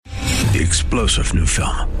The explosive new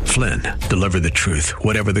film, Flynn, deliver the truth,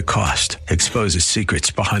 whatever the cost, exposes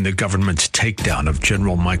secrets behind the government's takedown of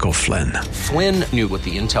General Michael Flynn. Flynn knew what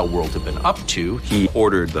the intel world had been up to. He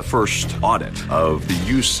ordered the first audit of the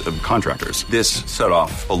use of contractors. This set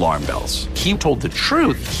off alarm bells. He told the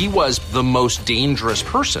truth. He was the most dangerous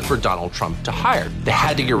person for Donald Trump to hire. They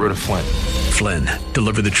had to get rid of Flynn. Flynn,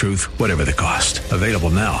 deliver the truth, whatever the cost. Available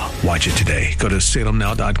now. Watch it today. Go to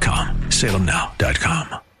salemnow.com.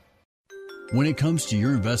 salemnow.com. When it comes to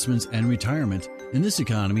your investments and retirement, in this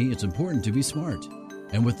economy, it's important to be smart.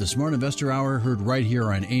 And with the Smart Investor Hour heard right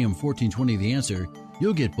here on AM 1420 The Answer,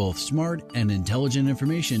 you'll get both smart and intelligent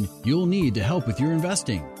information you'll need to help with your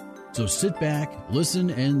investing. So sit back, listen,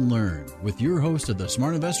 and learn with your host of the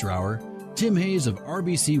Smart Investor Hour, Tim Hayes of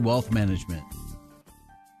RBC Wealth Management.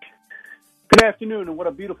 Good afternoon, and what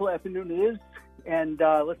a beautiful afternoon it is. And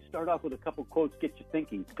let's start off with a couple quotes, get you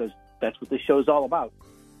thinking, because that's what this show is all about.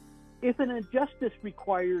 If an injustice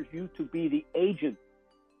requires you to be the agent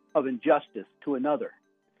of injustice to another,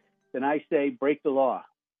 then I say break the law.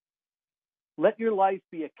 Let your life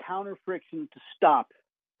be a counter friction to stop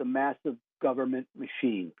the massive government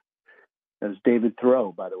machine. That's David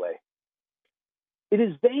Thoreau, by the way. It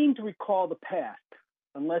is vain to recall the past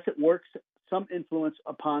unless it works some influence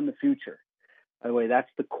upon the future. By the way, that's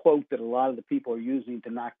the quote that a lot of the people are using to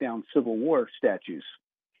knock down Civil War statues.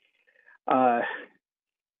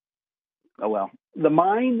 The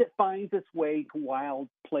mind that finds its way to wild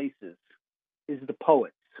places is the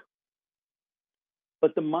poet's.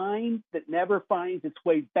 But the mind that never finds its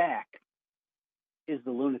way back is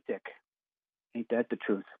the lunatic. Ain't that the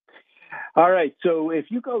truth? All right, so if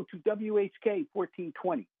you go to WHK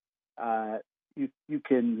 1420, you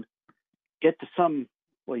can get to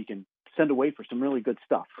you can send away for some really good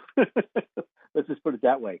stuff. Let's just put it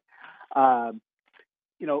that way.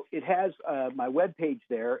 It has my webpage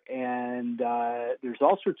there, and there's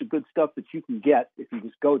all sorts of good stuff that you can get if you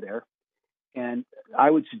just go there. And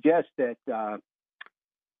I would suggest that,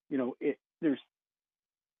 there's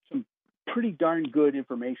some pretty darn good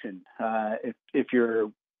information if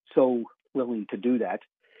you're so willing to do that.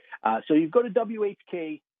 So you go to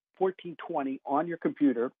WHK 1420 on your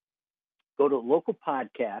computer, go to local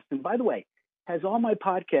podcast, and by the way, has all my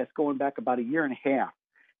podcasts going back about a year and a half.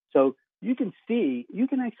 So you can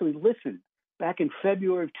actually listen back in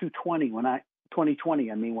February of 2020 when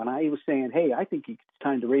I was saying, hey, I think it's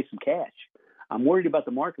time to raise some cash. I'm worried about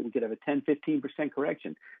the market. We could have a 10, 15%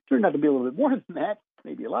 correction. Turned out to be a little bit more than that,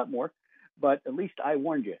 maybe a lot more, but at least I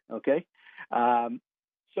warned you, okay?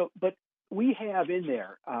 But we have in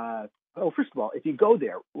there, first of all, if you go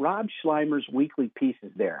there, Rob Schleimer's weekly piece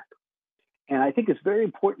is there. And I think it's very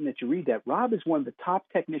important that you read that. Rob is one of the top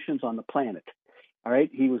technicians on the planet. All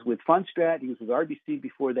right. He was with Fundstrat. He was with RBC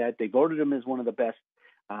before that. They voted him as one of the best.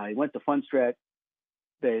 He went to Fundstrat.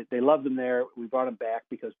 They loved him there. We brought him back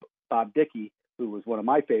because Bob Dickey, who was one of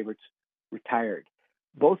my favorites, retired.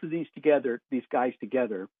 Both of these guys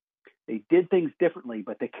together, they did things differently,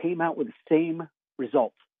 but they came out with the same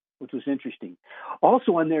results, which was interesting.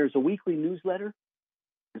 Also on there is a weekly newsletter.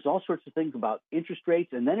 There's all sorts of things about interest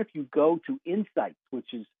rates. And then if you go to Insights,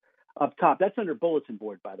 which is up top, that's under bulletin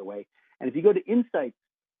board, by the way. And if you go to Insights,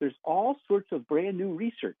 there's all sorts of brand new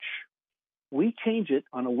research. We change it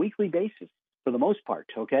on a weekly basis for the most part,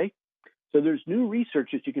 okay? So there's new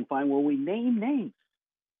research that you can find where we name names.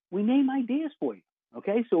 We name ideas for you,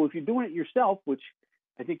 okay? So if you're doing it yourself, which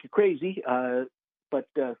I think you're crazy, but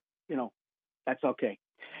that's okay.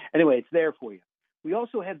 Anyway, it's there for you. We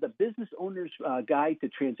also have the Business Owner's Guide to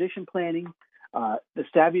Transition Planning, the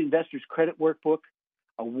Savvy Investor's Credit Workbook,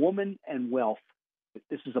 A Woman and Wealth.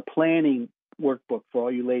 This is a planning workbook for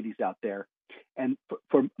all you ladies out there. And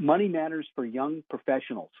for Money Matters for Young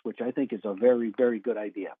Professionals, which I think is a very, very good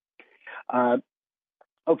idea.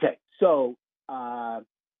 Okay, so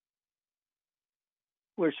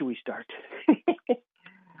where should we start?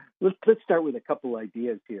 Let's start with a couple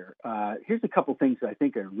ideas here. Here's a couple things that I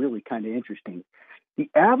think are really kind of interesting. The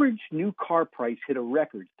average new car price hit a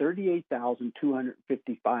record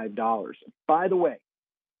 $38,255. By the way,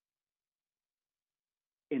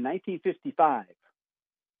 in 1955,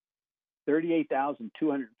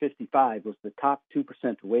 $38,255 was the top 2%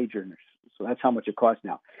 of wage earners. So that's how much it costs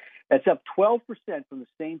now. That's up 12% from the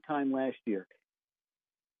same time last year.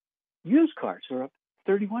 Used cars are up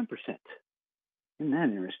 31%. Isn't that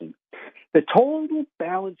interesting? The total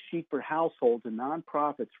balance sheet for households and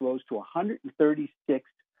nonprofits rose to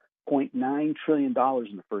 $136.9 trillion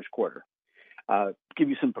in the first quarter. To give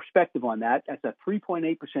you some perspective on that, that's a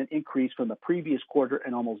 3.8% increase from the previous quarter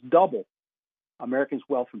and almost double Americans'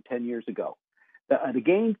 wealth from 10 years ago. The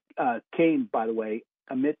gain came, by the way,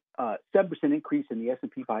 amid a 7% increase in the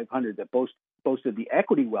S&P 500 that boasted the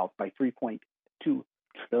equity wealth by $3.2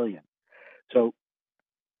 trillion. So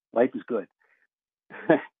life is good.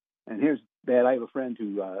 And here's bad. I have a friend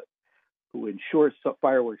who insures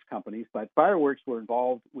fireworks companies, but fireworks were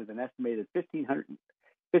involved with an estimated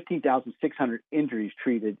 15,600 injuries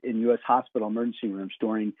treated in U.S. hospital emergency rooms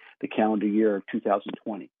during the calendar year of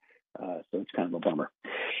 2020. So it's kind of a bummer.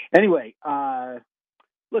 Anyway,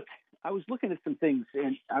 look, I was looking at some things,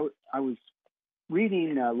 and I was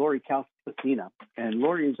reading Lori Calvasina, and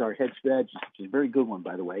Lori is our head strategist, which is a very good one,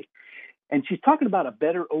 by the way. And she's talking about a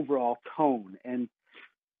better overall tone, and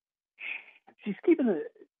she's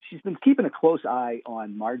been keeping a close eye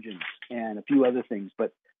on margins and a few other things.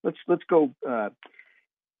 But let's go to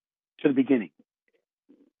the beginning.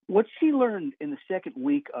 What she learned in the second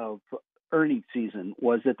week of earnings season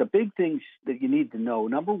was that the big things that you need to know,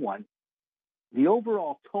 number one, the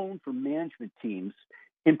overall tone for management teams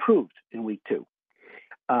improved in week two.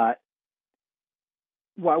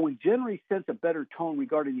 While we generally sense a better tone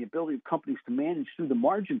regarding the ability of companies to manage through the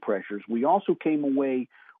margin pressures, we also came away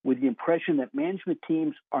with the impression that management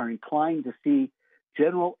teams are inclined to see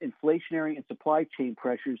general inflationary and supply chain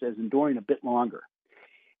pressures as enduring a bit longer.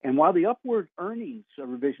 And while the upward earnings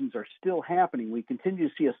revisions are still happening, we continue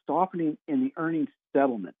to see a softening in the earnings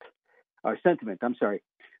sentiment.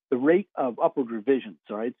 The rate of upward revisions.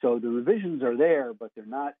 All right, so the revisions are there, but they're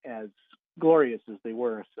not as glorious as they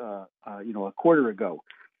were, a quarter ago.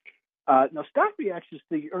 Now, stock reactions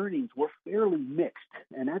to the earnings were fairly mixed,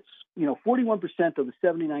 and that's 41% of the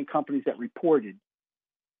 79 companies that reported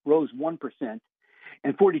rose 1%,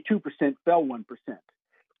 and 42% fell 1%.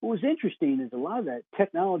 What was interesting is a lot of that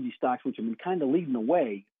technology stocks, which have been kind of leading the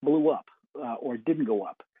way, blew up or didn't go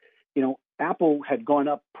up. Apple had gone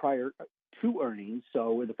up prior to earnings,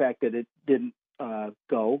 so the fact that it didn't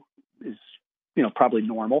go is probably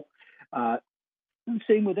normal. And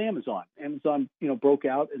same with Amazon. Amazon, broke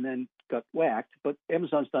out and then got whacked, but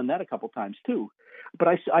Amazon's done that a couple times too.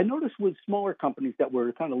 But I noticed with smaller companies that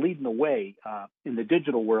were kind of leading the way in the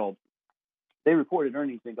digital world, they reported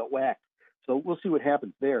earnings and got whacked. So we'll see what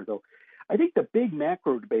happens there. Though I think the big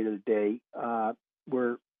macro debate of the day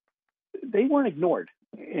they weren't ignored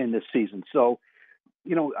in this season. So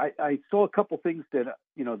I saw a couple things that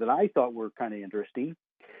that I thought were kind of interesting.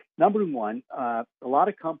 Number one, a lot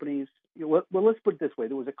of companies. Well, let's put it this way: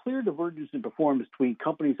 there was a clear divergence in performance between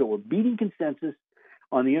companies that were beating consensus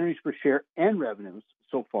on the earnings per share and revenues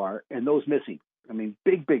so far, and those missing. I mean,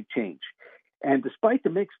 big change. And despite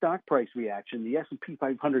the mixed stock price reaction, the S&P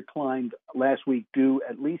 500 climbed last week due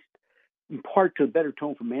at least in part to a better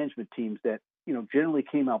tone from management teams that generally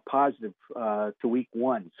came out positive to week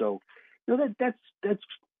one. So that's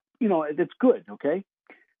good. Okay.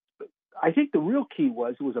 I think the real key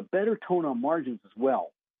was a better tone on margins as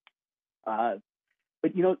well. But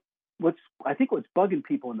what's bugging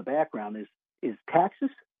people in the background is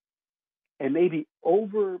taxes and maybe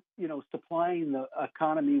over supplying the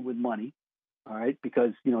economy with money. All right,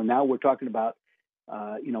 because now we're talking about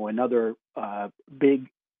another big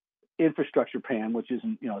infrastructure plan, which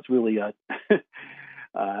isn't it's really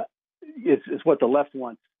it's what the left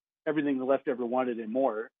wants, everything the left ever wanted and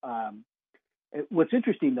more. What's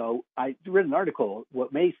interesting though, I read an article.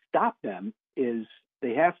 What may stop them is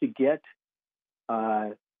they have to get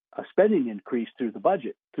a spending increase through the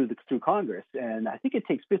budget through Congress, and I think it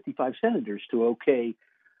takes 55 senators to okay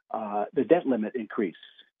the debt limit increase.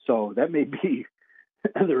 So that may be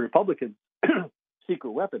the Republicans' secret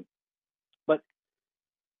weapon. But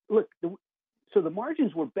look, so the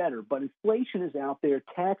margins were better, but inflation is out there,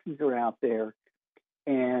 taxes are out there,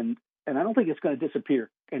 and I don't think it's going to disappear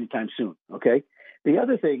anytime soon. Okay. The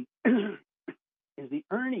other thing is the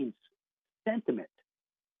earnings sentiment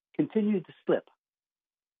continued to slip,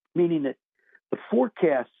 meaning that the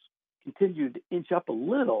forecasts continued to inch up a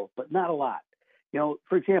little, but not a lot.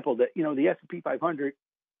 For example, the S&P 500.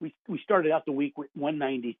 We started out the week with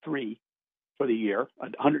 193 for the year,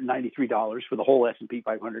 $193 for the whole S&P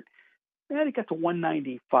 500. And it got to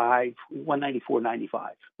 195,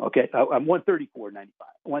 194.95. Okay, I'm 134.95,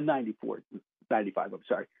 194.95. I'm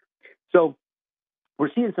sorry. So we're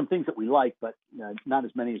seeing some things that we like, but not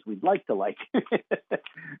as many as we'd like to like.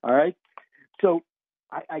 All right. So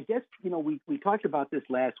I guess we talked about this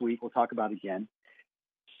last week. We'll talk about it again.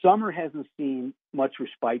 Summer hasn't seen much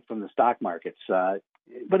respite from the stock markets.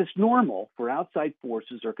 But it's normal for outside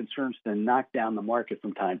forces or concerns to knock down the market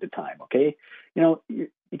from time to time. Okay, you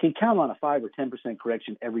can count on a 5 or 10%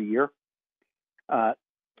 correction every year.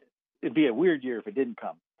 It'd be a weird year if it didn't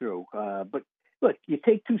come through. But look, you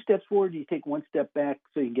take 2 steps forward, you take 1 step back,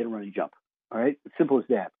 so you can get a running jump. All right, it's simple as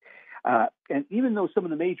that. And even though some of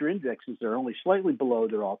the major indexes are only slightly below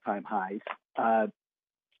their all-time highs that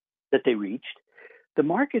they reached, the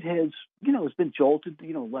market has been jolted.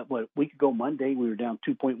 What a week ago Monday, we were down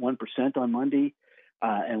 2.1% on Monday,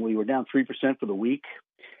 and we were down 3% for the week.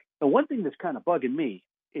 The one thing that's kind of bugging me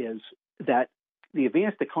is that the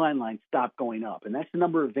advance decline line stopped going up, and that's the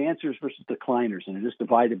number of advancers versus decliners, and they're just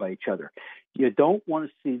divided by each other. You don't want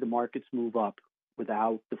to see the markets move up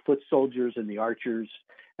without the foot soldiers and the archers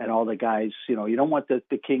and all the guys. You don't want the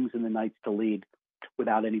kings and the knights to lead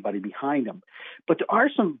without anybody behind them. But there are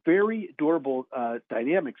some very durable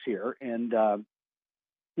dynamics here, and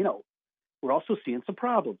we're also seeing some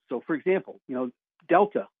problems. So, for example,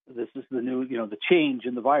 Delta, this is the new, the change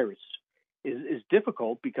in the virus is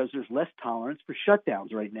difficult because there's less tolerance for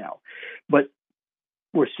shutdowns right now. But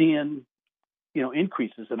we're seeing,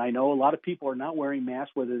 increases. And I know a lot of people are not wearing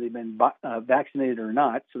masks, whether they've been vaccinated or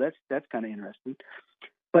not. So that's kind of interesting.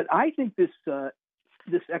 But I think this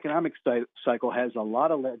economic cycle has a lot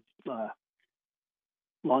of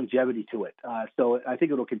longevity to it. So I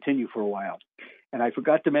think it'll continue for a while. And I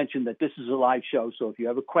forgot to mention that this is a live show. So if you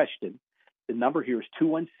have a question, the number here is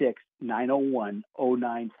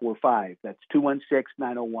 216-901-0945. That's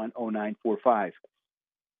 216-901-0945.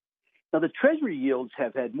 Now, the Treasury yields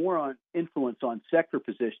have had more influence on sector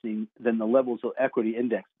positioning than the levels of equity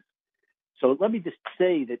indexes. So let me just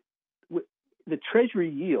say that the Treasury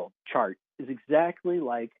yield chart is exactly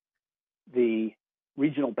like the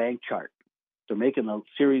regional bank chart. They're making a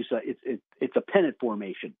series. It's a pennant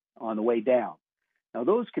formation on the way down. Now,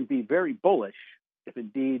 those can be very bullish if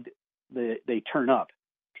indeed they turn up.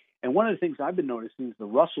 And one of the things I've been noticing is the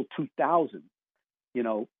Russell 2000,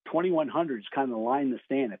 2100 is kind of the line in the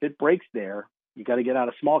sand. If it breaks there, you got to get out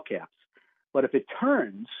of small caps. But if it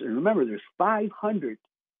turns, and remember, there's 500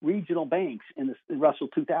 regional banks in the Russell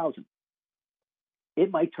 2000,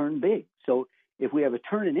 it might turn big. So if we have a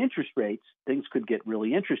turn in interest rates, things could get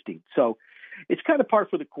really interesting. So it's kind of par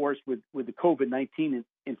for the course with the COVID-19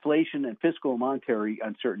 inflation and fiscal and monetary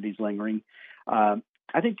uncertainties lingering. I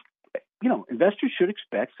think investors should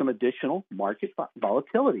expect some additional market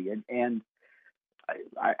volatility. And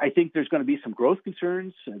I think there's going to be some growth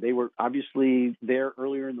concerns. They were obviously there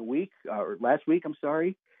earlier in the week, or last week, I'm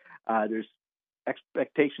sorry. There's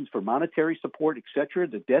expectations for monetary support, et cetera.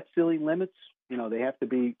 The debt ceiling limits, they have to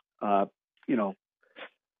be,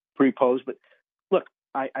 pre-posed. But look,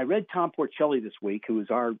 I read Tom Porcelli this week, who is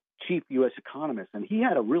our chief U.S. economist, and he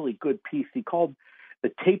had a really good piece he called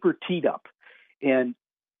The Taper Teed Up. And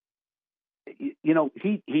he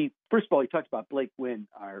first of all, he talked about Blake Wynn,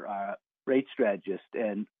 our rate strategist,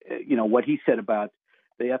 and what he said about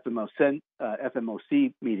the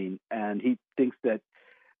FOMC meeting, and he thinks that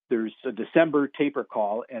there's a December taper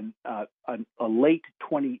call and a late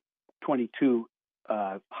 2022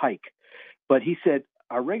 hike. But he said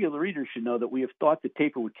our regular readers should know that we have thought the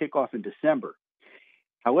taper would kick off in December.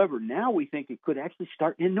 However, now we think it could actually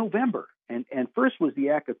start in November. And first was the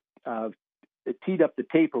act of teed up the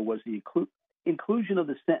taper was the inclusion of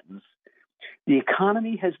the sentence, the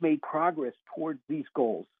economy has made progress towards these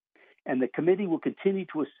goals, and the committee will continue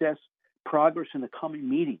to assess progress in the coming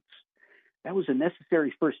meetings. That was a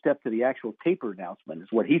necessary first step to the actual taper announcement, is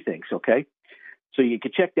what he thinks, okay? So you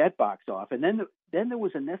could check that box off. And then there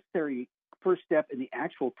was a necessary first step in the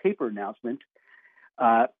actual taper announcement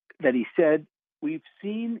that he said, we've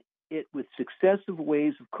seen it with successive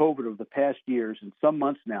waves of COVID over the past years and some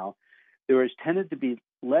months now. There has tended to be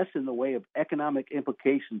less in the way of economic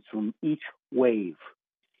implications from each wave.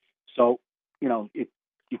 So,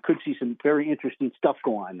 you could see some very interesting stuff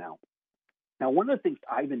go on now. Now, one of the things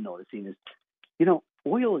I've been noticing is,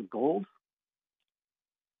 oil and gold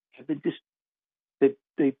have been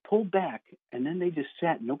they pulled back and then they just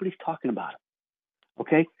sat. Nobody's talking about it.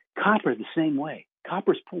 Okay? Copper the same way.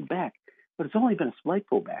 Copper's pulled back, but it's only been a slight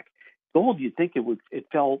pullback. Gold, you'd think it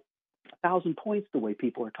fell 1,000 points the way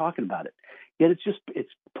people are talking about it. Yet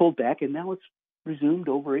it's pulled back and now it's resumed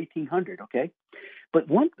over 1,800, okay? But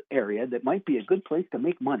one area that might be a good place to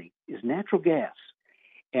make money is natural gas.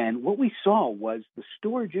 And what we saw was the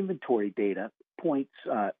storage inventory data points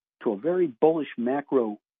to a very bullish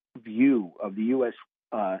macro view of the U.S.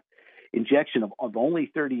 Injection of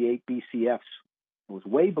only 38 BCFs. It was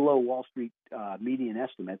way below Wall Street median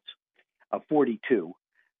estimates of 42.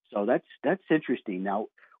 So that's interesting. Now,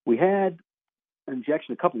 we had an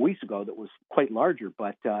injection a couple of weeks ago that was quite larger,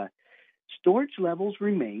 but storage levels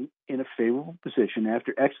remain in a favorable position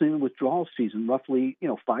after exiting the withdrawal season, roughly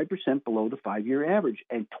 5% below the 5-year average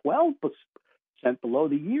and 12% below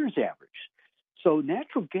the year's average. So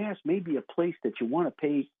natural gas may be a place that you want to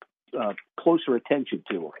pay closer attention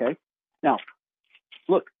to. Okay, now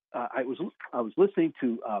look, I was listening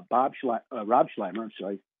to Rob Schleimer. I'm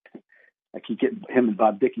sorry, I keep getting him and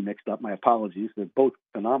Bob Dickey mixed up. My apologies. They're both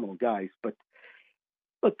phenomenal guys. But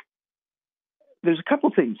look, there's a couple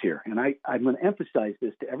things here, and I'm going to emphasize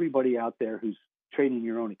this to everybody out there who's trading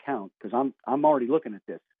your own account, because I'm already looking at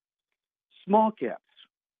this. Small caps,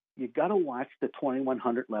 you got to watch the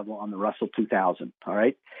 2100 level on the Russell 2000. All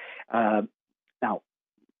right. Now,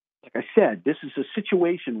 like I said, this is a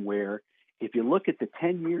situation where if you look at the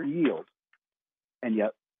 10-year yield and you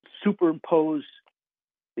superimpose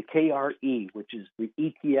the KRE, which is the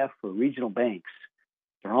ETF for regional banks,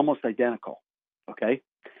 they're almost identical. Okay.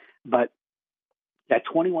 But that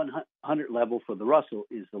 2100 level for the Russell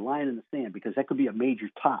is the line in the sand, because that could be a major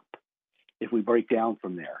top if we break down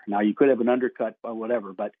from there. Now, you could have an undercut or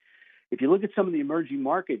whatever, but if you look at some of the emerging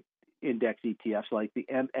market index ETFs like the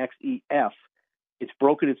MXEF, it's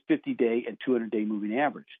broken its 50-day and 200-day moving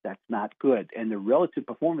average. That's not good. And the relative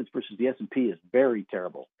performance versus the S&P is very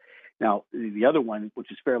terrible. Now, the other one,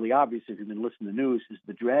 which is fairly obvious if you've been listening to the news, is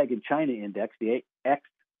the Dragon China Index, the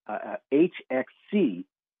HXC,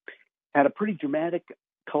 had a pretty dramatic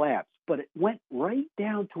collapse, but it went right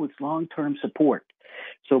down to its long-term support.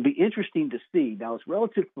 So it'll be interesting to see. Now, its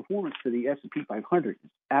relative performance to the S&P 500 is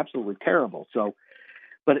absolutely terrible. So,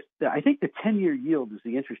 but I think the 10-year yield is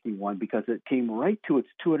the interesting one, because it came right to its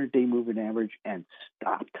 200-day moving average and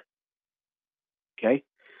stopped. Okay?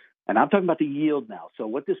 And I'm talking about the yield now. So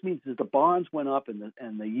what this means is the bonds went up and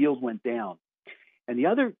the yield went down. And the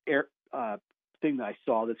other thing that I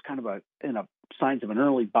saw that's kind of signs of an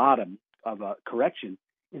early bottom of a correction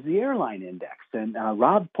is the airline index. And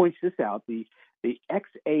Rob points this out. The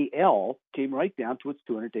XAL came right down to its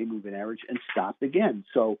 200-day moving average and stopped again.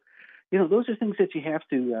 So, those are things that you have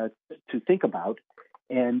to think about.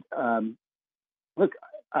 And look,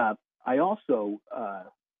 I also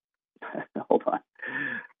hold on.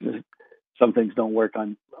 Some things don't work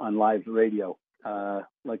on live radio,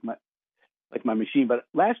 like my machine. But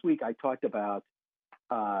last week I talked about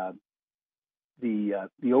the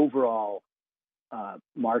overall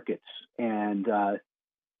markets, and I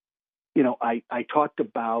talked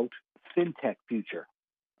about fintech future,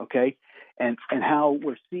 okay, and how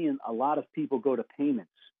we're seeing a lot of people go to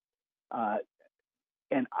payments.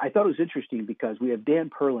 And I thought it was interesting because we have Dan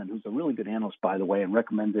Perlin, who's a really good analyst, by the way, and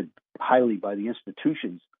recommended highly by the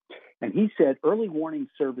institutions. And he said early warning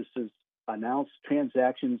services announced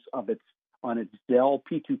transactions on its Zelle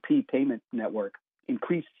P2P payment network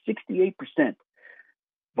increased 68%.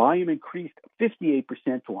 Volume increased 58%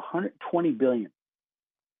 to 120 billion.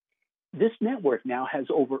 This network now has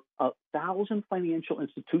over 1,000 financial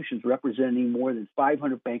institutions representing more than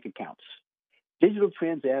 500 bank accounts. Digital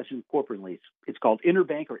transaction corporately, it's called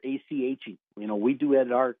interbank or ACH. We do it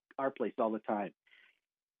at our place all the time.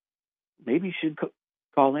 Maybe you should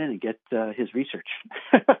call in and get his research.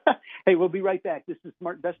 Hey, we'll be right back. This is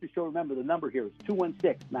Smart Investor Show. Remember, the number here is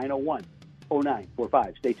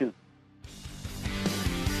 216-901-0945. Stay tuned.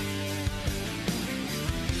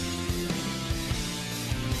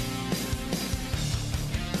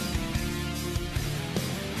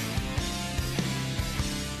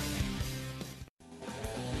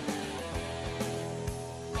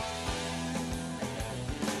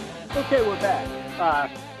 Okay, we're back.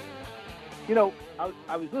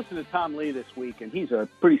 I was listening to Tom Lee this week, and he's a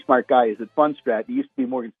pretty smart guy. He's at Fundstrat. He used to be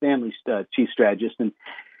Morgan Stanley's chief strategist. And,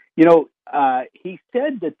 he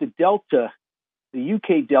said that the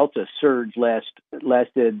UK Delta surge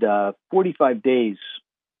lasted 45 days,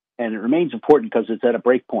 and it remains important because it's at a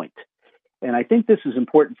break point. And I think this is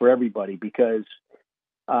important for everybody because,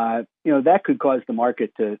 that could cause the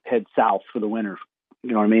market to head south for the winter,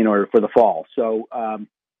 or for the fall. So,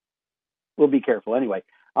 we'll be careful. Anyway,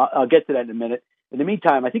 I'll get to that in a minute. In the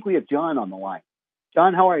meantime, I think we have John on the line.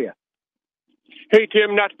 John, how are you? Hey,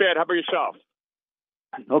 Tim, not bad. How about yourself?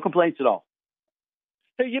 No complaints at all.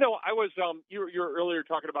 Hey, I was you were earlier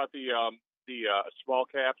talking about the small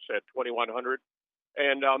caps at 2100,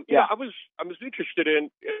 and yeah, I was interested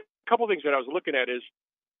in a couple of things that I was looking at. Is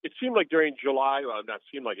it seemed like during July, not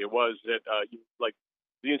seemed like it was that like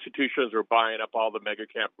the institutions were buying up all the mega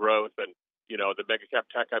cap growth and the mega cap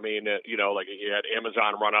tech. I mean, like you had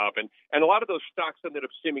Amazon run up, and a lot of those stocks ended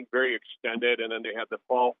up seeming very extended, and then they had the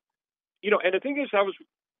fall. And the thing is,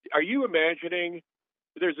 are you imagining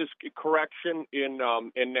there's this correction in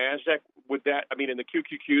NASDAQ? Would that, in the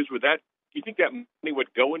QQQs, do you think that money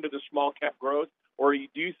would go into the small cap growth, or do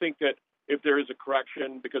you think that if there is a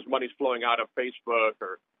correction because money's flowing out of Facebook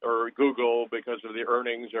or Google because of the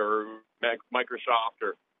earnings, or Microsoft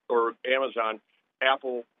or Amazon,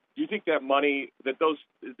 Apple, do you think that money, that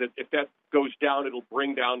if that goes down, it'll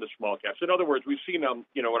bring down the small caps? In other words, we've seen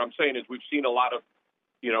what I'm saying is we've seen a lot of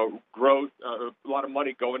growth, a lot of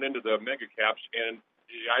money going into the mega caps, and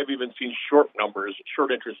I've even seen short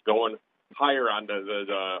interest going higher on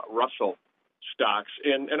the Russell stocks.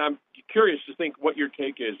 And I'm curious to think what your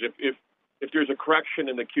take is. If there's a correction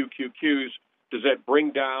in the QQQs, does that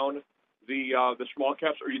bring down the small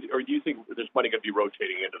caps, or do you think there's money going to be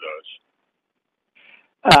rotating into those?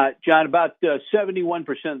 John, about 71%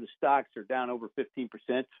 of the stocks are down over 15%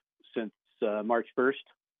 since March 1st.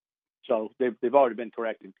 So they've already been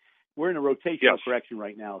corrected. We're in a rotational correction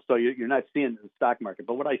right now, so you're not seeing the stock market.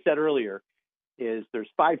 But what I said earlier is there's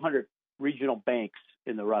 500 regional banks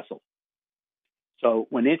in the Russell. So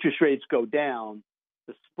when interest rates go down,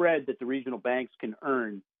 the spread that the regional banks can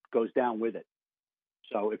earn goes down with it.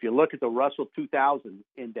 So if you look at the Russell 2000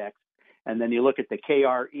 index, and then you look at the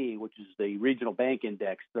KRE, which is the regional bank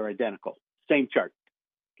index, they're identical. Same chart.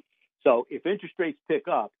 So if interest rates pick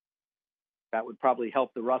up, that would probably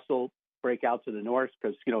help the Russell break out to the north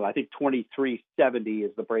because, I think 2370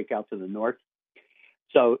 is the breakout to the north.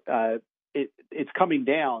 So it's coming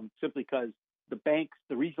down simply because the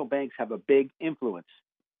regional banks have a big influence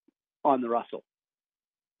on the Russell.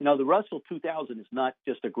 The Russell 2000 is not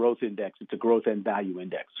just a growth index. It's a growth and value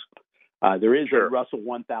index. There is a Russell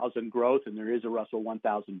 1000 growth and there is a Russell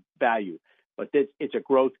 1000 value, but it's a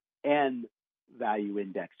growth and value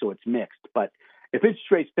index, so it's mixed. But if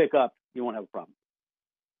interest rates pick up, you won't have a problem.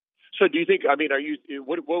 So do you think,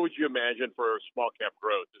 what would you imagine for small cap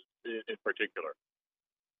growth in particular?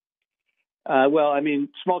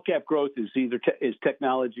 Small cap growth is is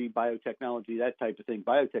technology, biotechnology, that type of thing.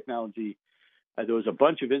 Biotechnology, there was a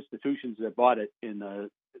bunch of institutions that bought it in the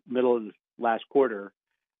middle of the last quarter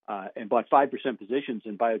and bought 5% positions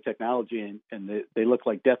in biotechnology, and they look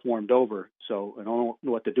like death warmed over. So I don't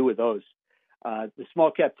know what to do with those. The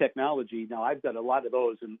small cap technology, now I've got a lot of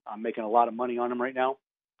those, and I'm making a lot of money on them right now.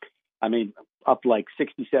 Up like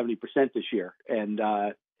 60, 70% this year. And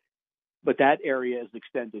but that area is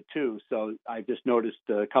extended too. So I just noticed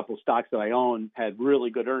a couple of stocks that I own had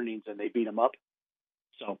really good earnings, and they beat them up.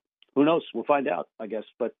 So who knows? We'll find out, I guess.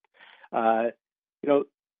 But,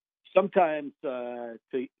 sometimes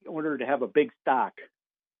in order to have a big stock,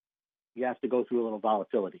 you have to go through a little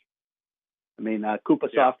volatility. Coupa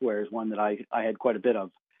Software is one that I had quite a bit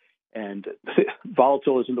of, and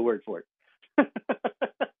volatile isn't the word for it. That's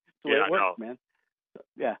the way it works, man.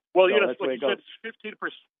 Yeah. Well, so that's like you said,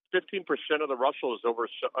 15% of the Russell is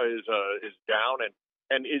down,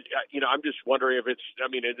 and I'm just wondering if it's.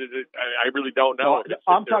 I really don't know. No,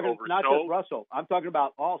 I'm talking not just Russell. I'm talking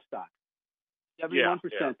about all stocks.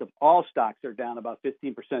 71% of all stocks are down about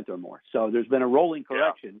 15% or more. So there's been a rolling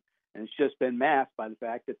correction. And it's just been masked by the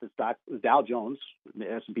fact that the Dow Jones, the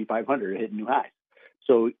S&P 500, hit new highs.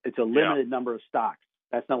 So it's a limited number of stocks.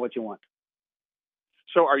 That's not what you want.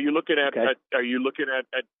 So are you looking at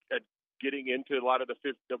getting into a lot of the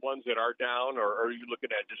ones that are down, or are you looking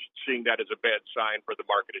at just seeing that as a bad sign for the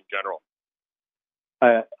market in general?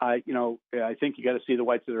 I think you got to see the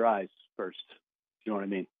whites of their eyes first. You know what I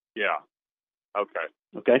mean? Yeah. Okay.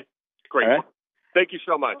 Okay. Great. All right. Thank you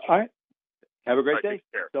so much. All right. Have a great day.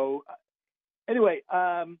 So, anyway,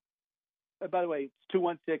 by the way,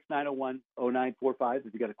 it's 216-901-0945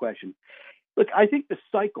 if you got a question. Look, I think the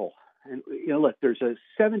cycle, and there's a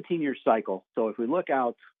 17-year cycle. So if we look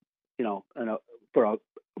out, for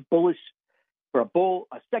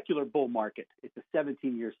a secular bull market, it's a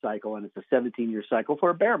 17-year cycle, and it's a 17-year cycle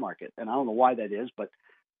for a bear market. And I don't know why that is, but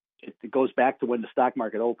it goes back to when the stock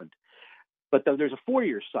market opened. But there's a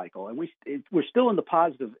 4-year cycle, and we're still in the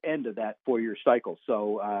positive end of that 4-year cycle.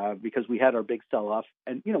 So because we had our big sell-off,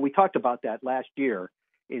 and we talked about that last year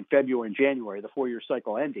in February and January, the 4-year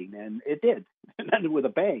cycle ending, and it did. It ended with a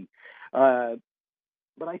bang.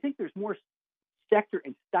 But I think there's more sector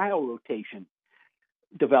and style rotation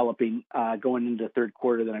developing going into the third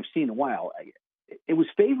quarter than I've seen in a while. It was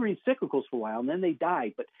favoring cyclicals for a while, and then they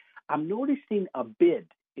died. But I'm noticing a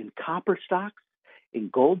bid in copper stocks, in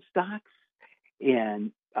gold stocks,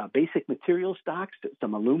 and basic material stocks,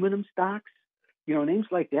 some aluminum stocks, names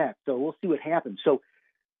like that. So we'll see what happens. So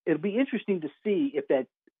it'll be interesting to see if the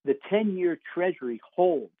 10-year Treasury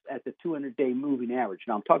holds at the 200-day moving average.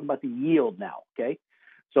 Now, I'm talking about the yield now, okay?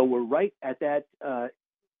 So we're right at that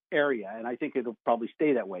area, and I think it'll probably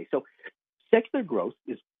stay that way. So secular growth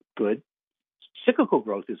is good. Cyclical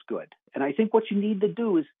growth is good. And I think what you need to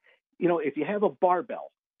do is, if you have a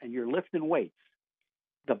barbell and you're lifting weights,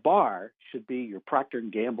 the bar should be your Procter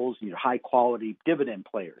 & Gamble's and your high-quality dividend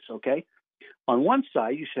players, okay? On one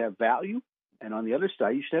side, you should have value, and on the other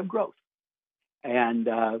side, you should have growth. And,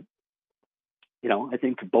 I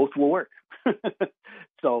think both will work.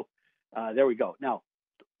 So there we go. Now,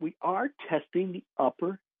 we are testing the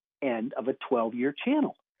upper end of a 12-year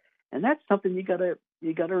channel. And that's something you gotta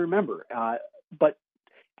remember. But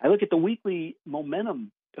I look at the weekly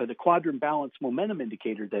momentum, the quadrant balance momentum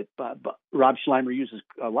indicator that Rob Schleimer uses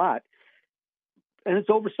a lot, and it's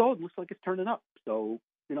oversold. It looks like it's turning up. So,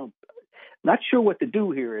 not sure what to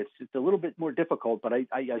do here. It's a little bit more difficult, but I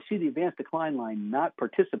see the advanced decline line not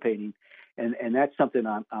participating, and that's something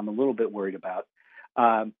I'm a little bit worried about.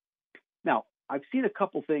 Now, I've seen a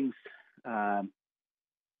couple things.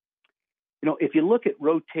 If you look at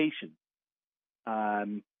rotation,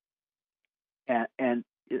 and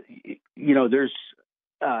there's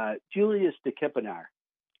Julius de Kempenaar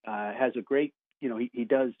has a great, he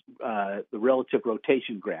does the relative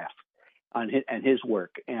rotation graph on his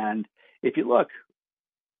work. And if you look,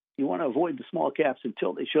 you want to avoid the small caps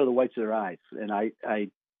until they show the whites of their eyes. And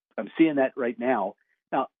I'm seeing that right now.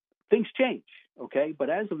 Now, things change, okay? But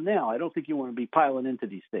as of now, I don't think you want to be piling into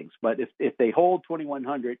these things. But if they hold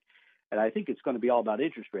 2,100, and I think it's going to be all about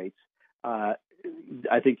interest rates, I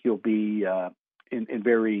think you'll be in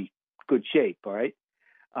very good shape. All right.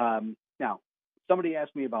 Now, somebody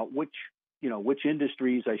asked me about which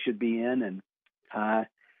industries I should be in, and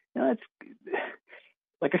it's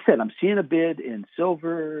like I said, I'm seeing a bid in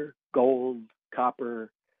silver, gold,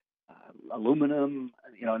 copper, aluminum,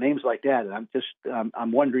 names like that, and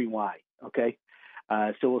I'm wondering why. Okay,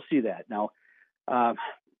 so we'll see that now.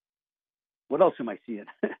 What else am I seeing?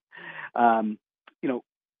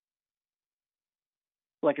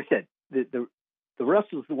 Like I said, the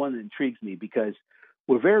Russell is the one that intrigues me because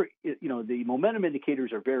we're very, the momentum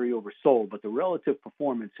indicators are very oversold, but the relative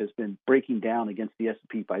performance has been breaking down against the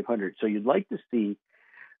S&P 500. So you'd like to see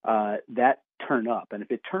that turn up. And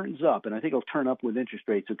if it turns up, and I think it'll turn up with interest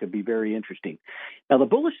rates, it could be very interesting. Now, the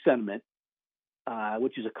bullish sentiment,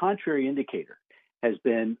 which is a contrary indicator, has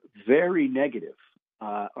been very negative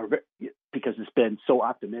because it's been so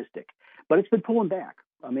optimistic. But it's been pulling back.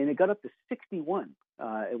 I mean, it got up to 61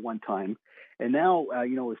 at one time. And now,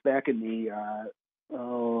 it's back in the, I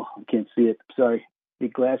can't see it. Sorry,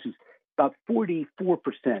 big glasses. About 44%,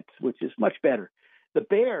 which is much better. The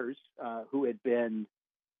bears, who had been,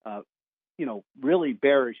 really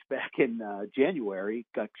bearish back in January,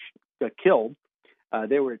 got killed.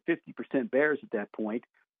 They were at 50% bears at that point,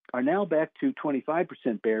 are now back to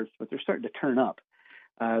 25% bears, but they're starting to turn up.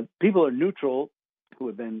 People are neutral, who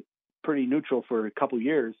have been pretty neutral for a couple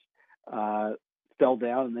years, fell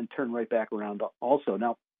down and then turned right back around also.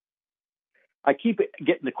 Now, I keep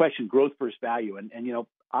getting the question growth versus value. And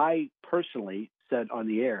I personally said on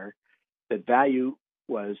the air that value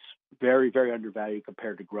was very, very undervalued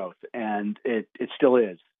compared to growth. And it still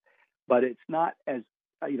is. But it's not as,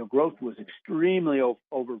 growth was extremely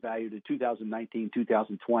overvalued in 2019,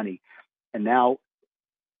 2020. And now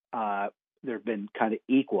they've been kind of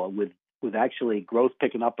equal with actually growth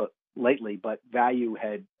picking up lately, but value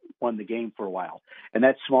had won the game for a while. And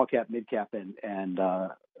that's small cap, mid cap, and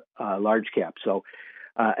large cap. So,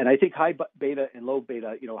 and I think high beta and low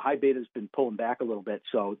beta, high beta has been pulling back a little bit.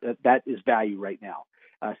 So that is value right now.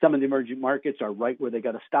 Some of the emerging markets are right where they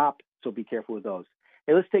got to stop. So be careful with those.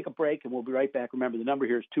 Hey, let's take a break and we'll be right back. Remember, the number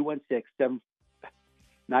here is 216-901-0945.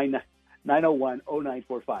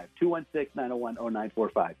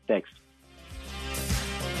 216-901-0945. Thanks.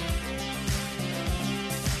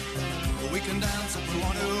 We can dance if we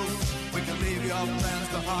want to. We can leave your friends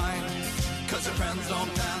behind. Cause your friends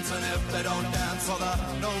don't dance, and if they don't dance, well, they're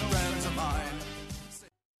no friends of mine.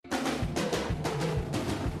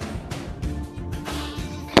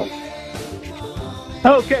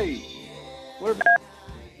 Okay, we're back.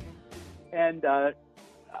 And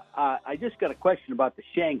I just got a question about the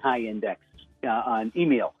Shanghai Index on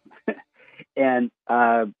email. And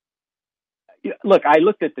look, I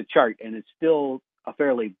looked at the chart, and it's still a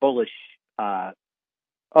fairly bullish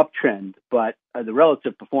uptrend, but the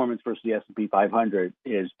relative performance versus the S&P 500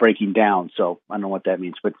 is breaking down. So I don't know what that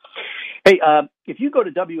means. But hey, if you go to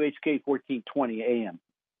WHK 1420 AM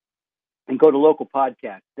and go to local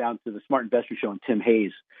podcasts down to the Smart Investor Show and Tim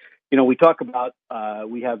Hayes, we talk about,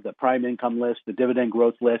 we have the prime income list, the dividend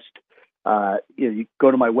growth list. You go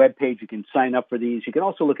to my webpage, you can sign up for these. You can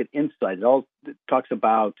also look at Insight. It all talks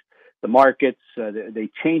about the markets. They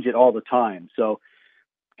change it all the time. So,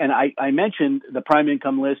 and I mentioned the prime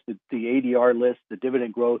income list, the ADR list, the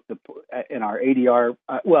dividend growth, and our ADR,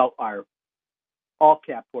 our all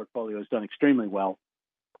cap portfolio has done extremely well.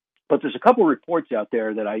 But there's a couple of reports out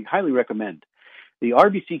there that I highly recommend. The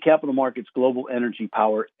RBC Capital Markets Global Energy,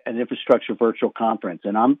 Power, and Infrastructure Virtual Conference.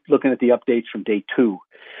 And I'm looking at the updates from day 2.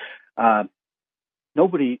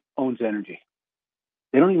 Nobody owns energy.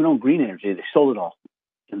 They don't even own green energy. They sold it all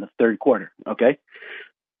in the third quarter, okay?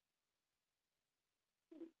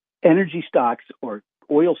 Energy stocks or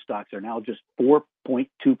oil stocks are now just 4.2%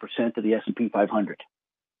 of the S&P 500. It's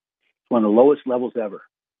one of the lowest levels ever.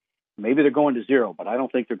 Maybe they're going to zero, but I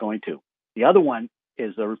don't think they're going to. The other one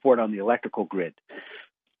is a report on the electrical grid.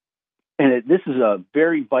 And this is a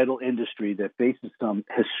very vital industry that faces some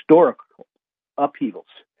historical upheavals.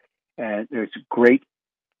 And there's great,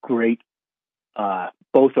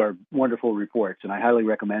 both are wonderful reports, and I highly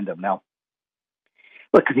recommend them. Now,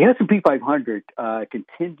 look, the S&P 500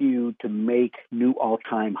 continued to make new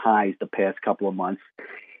all-time highs the past couple of months.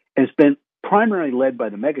 And it's been primarily led by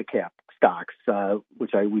the mega cap stocks,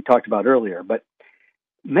 which we talked about earlier. But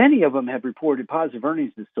many of them have reported positive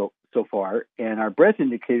earnings so far, and our breadth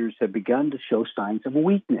indicators have begun to show signs of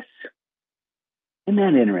weakness. Isn't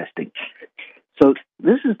that interesting? So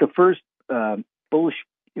this is the first bullish,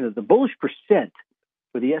 the bullish percent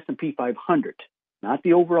for the S&P 500, not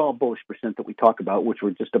the overall bullish percent that we talk about, which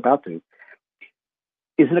we're just about to,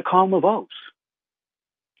 is in a column of O's.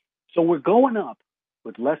 So we're going up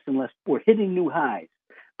with less and less. We're hitting new highs,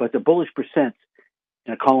 but the bullish percent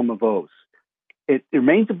in a column of O's. It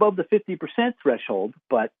remains above the 50% threshold,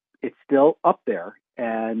 but it's still up there.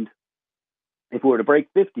 And if we were to break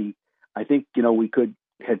 50, I think, we could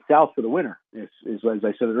head south for the winter, as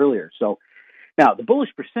I said earlier. So now the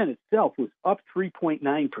bullish percent itself was up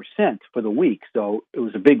 3.9% for the week. So it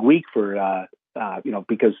was a big week for,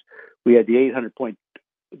 because we had the 800-point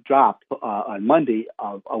drop on Monday,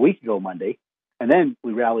 a week ago Monday, and then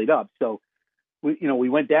we rallied up. So we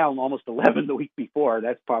went down almost 11 the week before.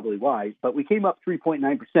 That's probably why. But we came up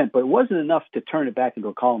 3.9%, but it wasn't enough to turn it back into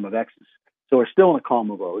a column of X's. So we're still in a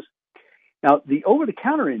column of O's. Now, the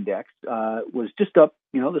over-the-counter index was just up.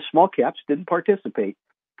 The small caps didn't participate.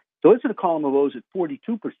 So it's in a column of O's at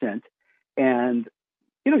 42%. And,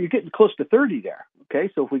 you're getting close to 30 there. Okay,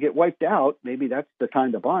 so if we get wiped out, maybe that's the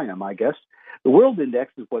time to buy them, I guess. The world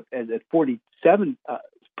index is at 47%.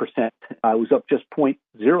 Was up just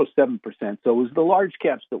 0.07%. So it was the large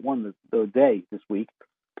caps that won the day this week.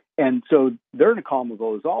 And so they're in a column of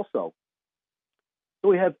O's also. So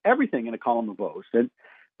we have everything in a column of O's.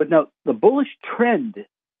 But now the bullish trend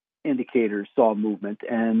indicators saw movement,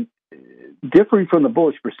 and differing from the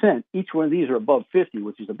bullish percent, each one of these are above 50,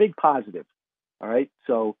 which is a big positive. All right.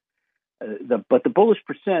 So, but the bullish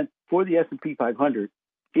percent for the S&P 500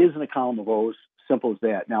 is in a column of O's. Simple as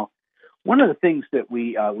that. Now, one of the things that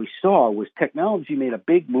we saw was technology made a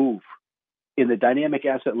big move in the dynamic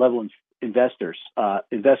asset level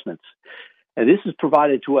investments. And this is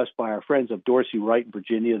provided to us by our friends of Dorsey Wright in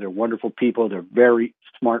Virginia. They're wonderful people. They're very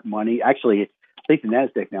smart money. Actually, I think the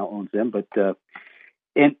NASDAQ now owns them. But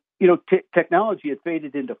technology had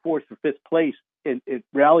faded into fourth or fifth place, and it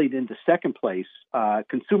rallied into second place.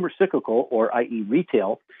 Consumer cyclical, or i.e.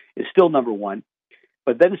 retail, is still number one.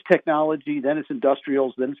 But then it's technology, then it's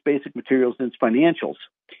industrials, then it's basic materials, then it's financials.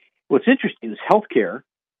 What's interesting is healthcare,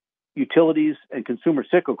 utilities, and consumer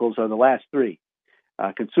cyclicals are the last three.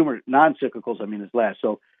 Consumer non-cyclicals, is last.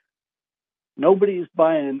 So nobody's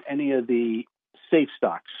buying any of the safe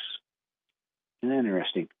stocks. Isn't that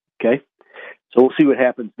interesting? Okay. So we'll see what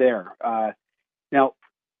happens there. Now,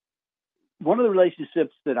 one of the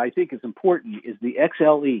relationships that I think is important is the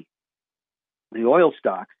XLE, the oil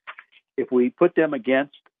stocks. If we put them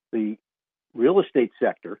against the real estate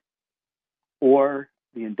sector or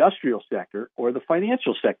the industrial sector or the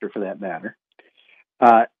financial sector, for that matter,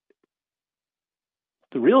 the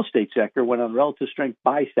real estate sector went on relative strength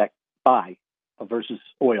buy versus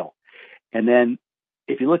oil. And then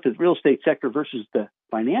if you looked at the real estate sector versus the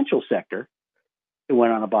financial sector, it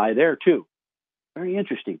went on a buy there too. Very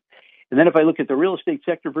interesting. And then if I look at the real estate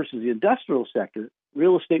sector versus the industrial sector,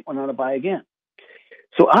 real estate went on a buy again.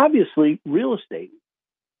 So obviously, real estate,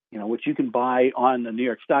 which you can buy on the New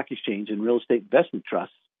York Stock Exchange and real estate investment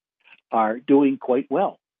trusts, are doing quite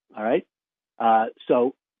well. All right.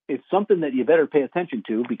 So it's something that you better pay attention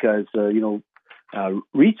to because,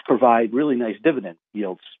 REITs provide really nice dividend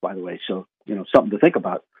yields, by the way. So, something to think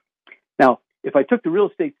about. Now, if I took the real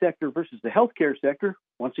estate sector versus the healthcare sector,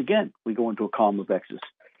 once again, we go into a column of X's.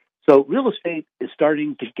 So real estate is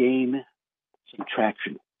starting to gain some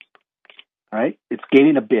traction. All right, it's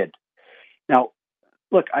gaining a bid. Now,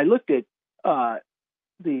 look, I looked at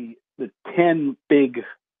the 10 big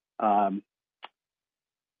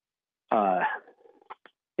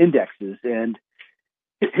indexes, and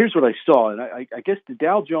here's what I saw. And I guess the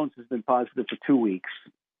Dow Jones has been positive for 2 weeks.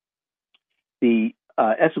 The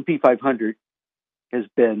S&P 500 has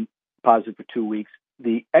been positive for 2 weeks.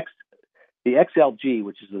 The XLG,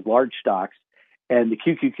 which is the large stocks, and the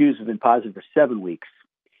QQQs have been positive for 7 weeks.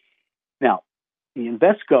 Now, the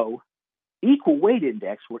Invesco equal weight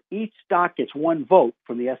index, where each stock gets one vote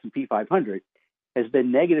from the S&P 500, has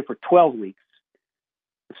been negative for 12 weeks.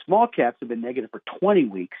 The small caps have been negative for 20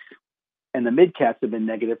 weeks, and the mid caps have been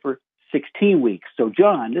negative for 16 weeks. So,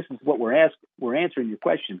 John, this is what we're answering your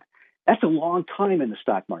question. That's a long time in the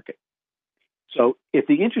stock market. So if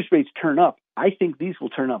the interest rates turn up, I think these will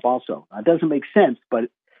turn up also. It doesn't make sense, but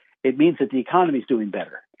it means that the economy is doing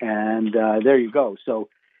better. And there you go. So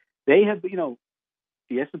they have, the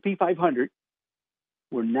S&P 500,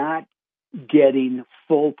 we're not getting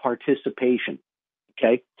full participation.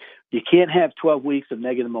 Okay. You can't have 12 weeks of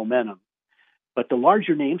negative momentum, but the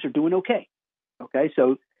larger names are doing okay. Okay.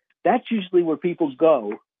 So that's usually where people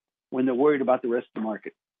go when they're worried about the rest of the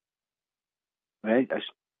market. Right?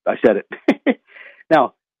 I said it.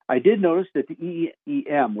 Now, I did notice that the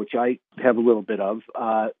EEM, which I have a little bit of,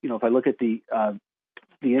 if I look at the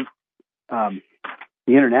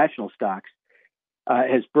international stocks,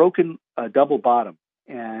 has broken a double bottom,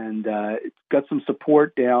 and it's got some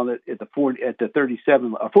support down at the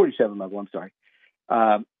 47 level. I'm sorry,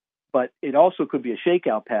 but it also could be a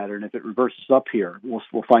shakeout pattern if it reverses up here.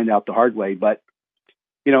 We'll find out the hard way. But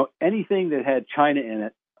anything that had China in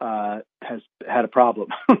it has had a problem.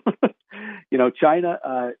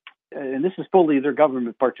 China, and this is fully their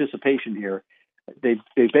government participation here. They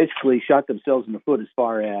basically shot themselves in the foot as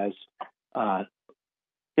far as,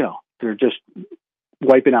 they're just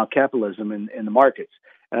wiping out capitalism in the markets.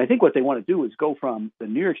 And I think what they want to do is go from the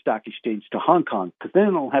New York Stock Exchange to Hong Kong, because then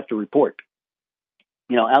they don't have to report.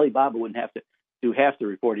 Alibaba wouldn't have to do half the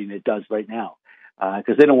reporting it does right now,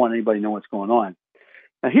 because they don't want anybody to know what's going on.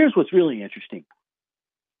 Now, here's what's really interesting.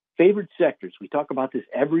 Favored sectors. We talk about this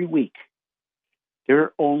every week. There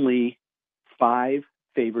are only 5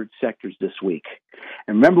 favored sectors this week.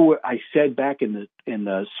 And remember what I said back in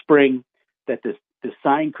the spring, that the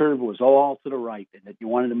sine curve was all to the right and that you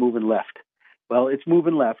wanted to move in left. Well, it's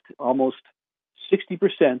moving left. Almost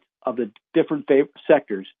 60% of the different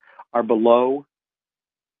sectors are below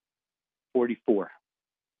 44.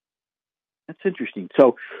 That's interesting.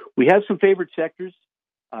 So we have some favored sectors,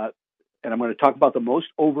 and I'm going to talk about the most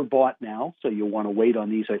overbought now, so you'll want to wait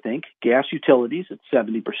on these, I think. Gas utilities at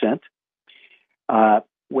 70%.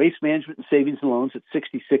 Waste management and savings and loans at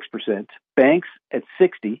 66%. Banks at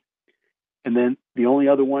 60%. And then the only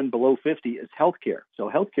other one below 50 is healthcare. So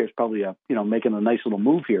healthcare is probably making a nice little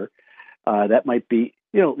move here. That might be,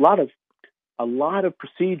 a lot of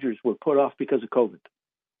procedures were put off because of COVID.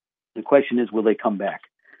 The question is, will they come back?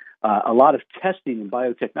 A lot of testing in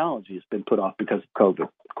biotechnology has been put off because of COVID.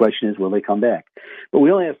 The question is, will they come back? But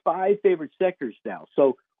we only have 5 favorite sectors now.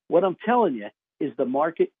 So what I'm telling you is the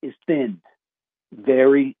market is thin,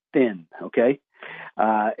 very thin, okay?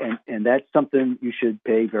 And that's something you should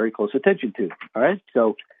pay very close attention to, all right?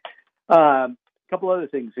 So a couple other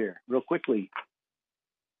things here, real quickly.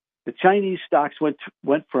 The Chinese stocks went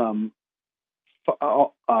from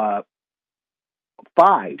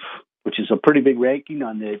 5, which is a pretty big ranking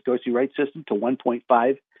on the Dorsey Wright system, to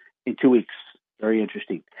 1.5 in 2 weeks. Very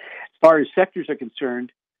interesting. As far as sectors are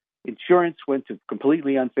concerned, insurance went to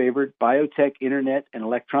completely unfavored. Biotech, internet, and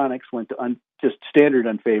electronics went to just standard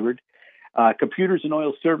unfavored. Computers and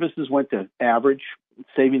oil services went to average.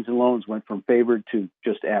 Savings and loans went from favored to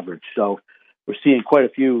just average. So we're seeing quite a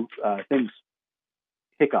few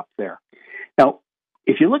hiccups there. Now,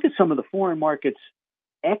 if you look at some of the foreign markets,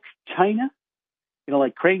 ex-China,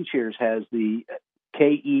 like Crane Shares has the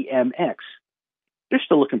KEMX, they're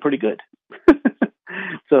still looking pretty good.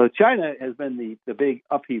 So China has been the big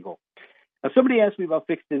upheaval. Now, somebody asked me about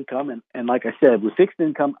fixed income, and like I said, with fixed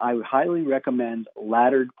income, I would highly recommend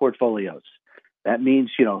laddered portfolios. That means,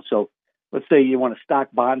 so let's say you want a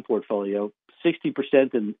stock bond portfolio,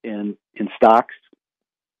 60% in stocks.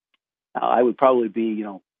 I would probably be,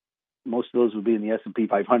 most of those would be in the S&P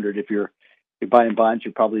 500. If you're buying bonds,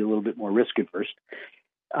 you're probably a little bit more risk averse.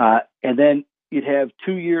 And then you'd have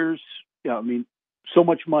 2 years, so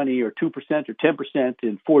much money, or 2% or 10%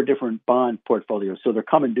 in 4 different bond portfolios. So they're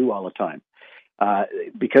coming due all the time,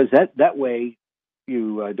 because that way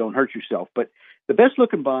you don't hurt yourself. But the best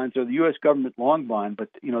looking bonds are the U.S. government long bond, but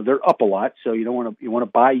they're up a lot, so you want to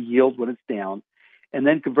buy yield when it's down. And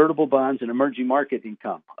then convertible bonds and emerging market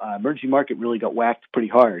income. Emerging market really got whacked pretty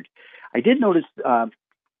hard. I did notice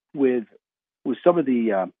with some of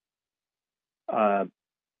the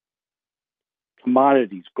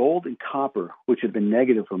commodities, gold and copper, which have been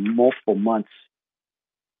negative for multiple months,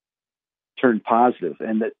 turned positive.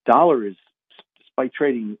 And the dollar is, despite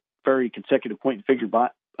trading very consecutive point and figure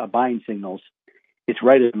buying signals, it's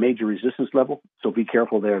right at a major resistance level. So be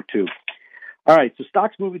careful there too. All right, so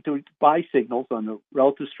stocks moving to buy signals on the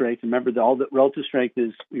relative strength. Remember, all the relative strength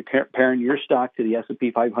is you're pairing your stock to the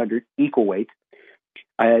S&P 500 equal weight.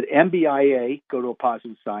 I had MBIA go to a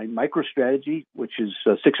positive sign. MicroStrategy, which is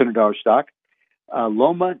a $600 stock.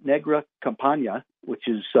 Loma Negra Campana, which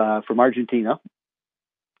is from Argentina.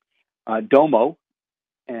 Domo,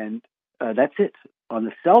 and that's it. On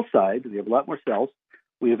the sell side, we have a lot more sells.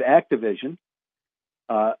 We have Activision,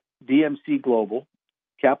 DMC Global,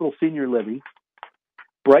 Capital Senior Living,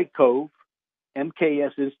 Bright Cove,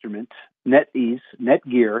 MKS Instruments, NetEase,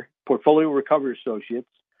 Netgear, Portfolio Recovery Associates,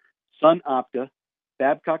 Sun Opta,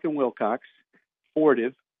 Babcock & Wilcox,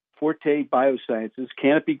 Fortive, Forte Biosciences,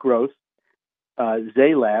 Canopy Growth,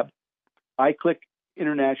 Zaylab, iClick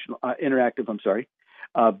Interactive,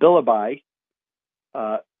 Billabong,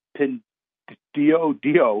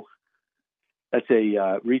 Pinduoduo, that's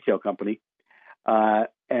a retail company,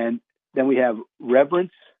 and then we have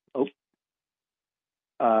Reverence. We'll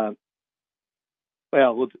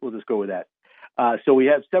just go with that. So we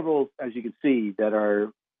have several, as you can see,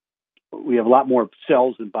 we have a lot more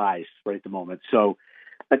sells than buys right at the moment. So,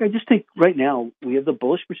 I just think right now we have the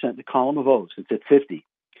bullish percent, the column of O's. It's at 50.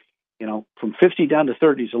 From 50 down to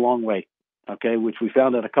 30 is a long way. Okay, which we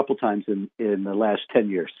found out a couple times in the last 10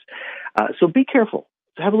 years. So be careful.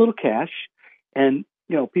 Have a little cash, and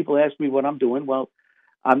people ask me what I'm doing. Well,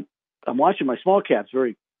 I'm watching my small caps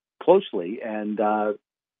very closely, and I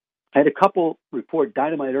had a couple report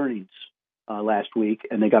dynamite earnings last week,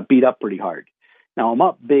 and they got beat up pretty hard. Now, I'm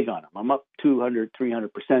up big on them. I'm up 200,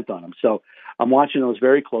 300% on them. So I'm watching those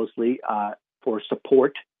very closely for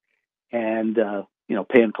support and,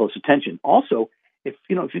 paying close attention. Also, if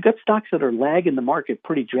you've got stocks that are lagging the market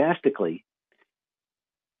pretty drastically,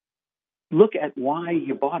 look at why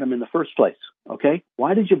you bought them in the first place, okay?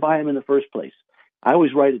 Why did you buy them in the first place? I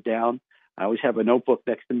always write it down. I always have a notebook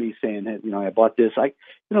next to me saying, I bought this. I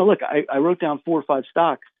wrote down 4 or 5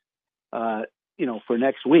 stocks, for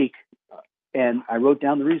next week, and I wrote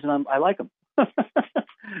down the reason I like them.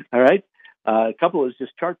 All right? A couple is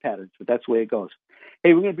just chart patterns, but that's the way it goes.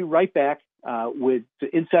 Hey, we're going to be right back with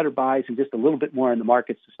the insider buys and just a little bit more on the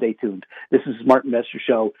markets, so stay tuned. This is Smart Investor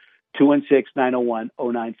Show,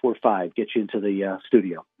 216-901-0945. Get you into the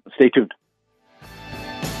studio. Stay tuned.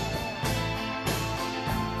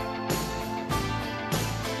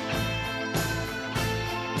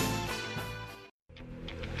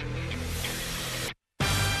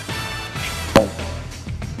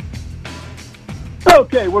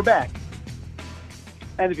 Okay, we're back.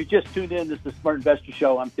 And if you just tuned in, this is the Smart Investor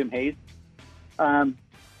Show. I'm Tim Hayes.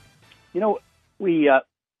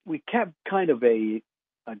 We kept kind of a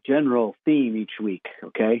general theme each week,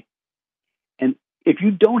 okay? And if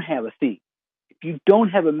you don't have a theme, if you don't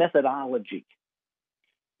have a methodology,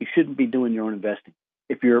 you shouldn't be doing your own investing.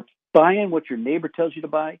 If you're buying what your neighbor tells you to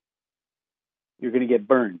buy, you're going to get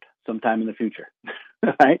burned sometime in the future,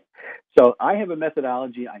 right? So I have a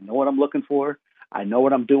methodology. I know what I'm looking for. I know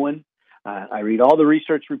what I'm doing. I read all the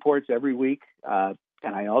research reports every week, and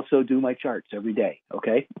I also do my charts every day,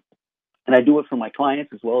 okay? And I do it for my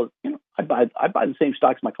clients as well as, I buy the same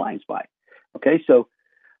stocks my clients buy, okay? So,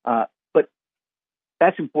 but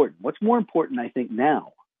that's important. What's more important, I think,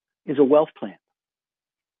 now is a wealth plan.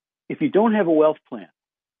 If you don't have a wealth plan,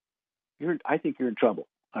 I think you're in trouble,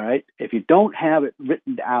 all right? If you don't have it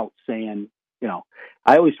written out saying, I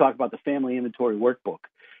always talk about the family inventory workbook.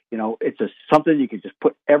 It's something you can just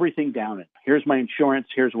put everything down in. Here's my insurance.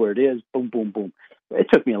 Here's where it is. Boom, boom, boom. It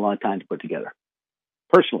took me a long time to put together,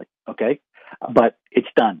 personally, okay? But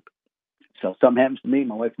it's done. So if something happens to me,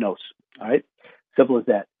 my wife knows, all right? Simple as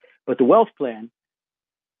that. But the wealth plan,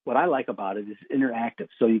 what I like about it is interactive.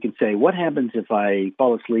 So you can say, what happens if I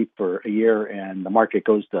fall asleep for a year and the market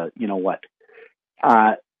goes to, what?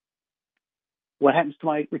 What happens to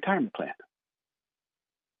my retirement plan?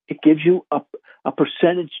 It gives you a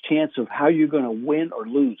percentage chance of how you're going to win or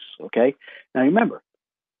lose, okay? Now, remember,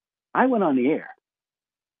 I went on the air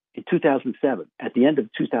in 2007, at the end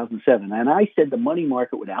of 2007, and I said the money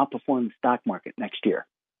market would outperform the stock market next year.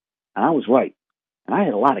 And I was right. And I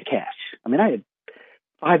had a lot of cash. I mean, I had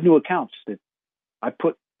 5 new accounts that I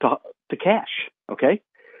put to cash, okay?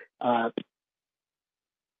 I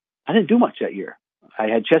didn't do much that year. I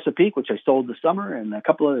had Chesapeake, which I sold this summer, and a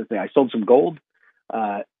couple other things. I sold some gold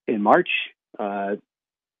in March, of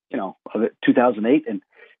 2008, and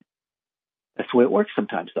that's the way it works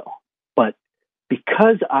sometimes, though. But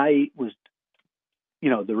because I was,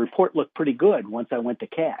 the report looked pretty good once I went to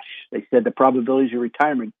cash. They said the probabilities of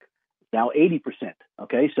retirement now 80%.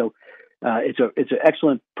 Okay, so it's an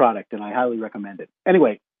excellent product, and I highly recommend it.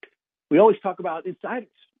 Anyway, we always talk about insiders.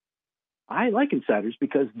 I like insiders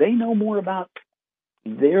because they know more about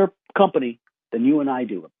their company than you and I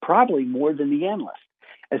do, probably more than the analyst.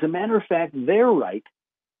 As a matter of fact, they're right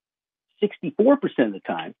 64% of the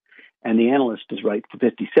time, and the analyst is right for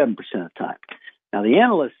 57% of the time. Now, the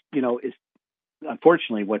analyst, is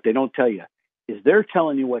unfortunately what they don't tell you is they're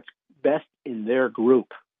telling you what's best in their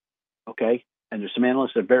group, okay? And there's some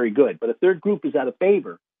analysts that are very good, but if their group is out of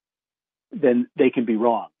favor, then they can be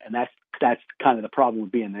wrong, and that's kind of the problem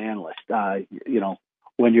with being an analyst.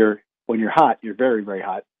 When you're hot, you're very, very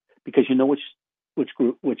hot because you know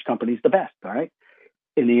which company's the best. All right.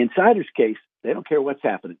 In the insider's case, they don't care what's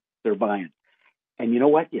happening; they're buying. And you know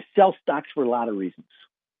what? You sell stocks for a lot of reasons.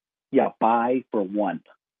 You buy for one.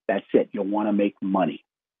 That's it. You want to make money.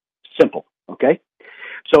 Simple. Okay.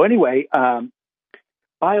 So anyway,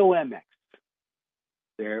 BioMX.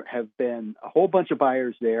 There have been a whole bunch of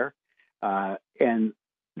buyers there. And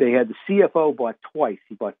they had the CFO bought twice.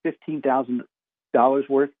 He bought $15,000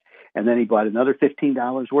 worth, and then he bought another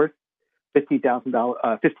 $15 worth, 15,000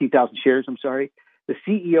 shares. I'm sorry. The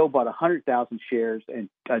CEO bought 100,000 shares, and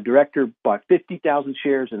a director bought 50,000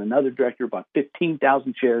 shares, and another director bought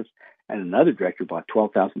 15,000 shares, and another director bought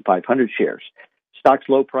 12,500 shares. Stock's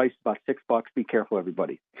low price, about $6. Be careful,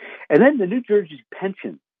 everybody. And then the New Jersey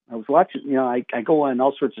pension. I was watching. I go on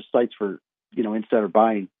all sorts of sites for insider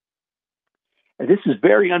buying. And this is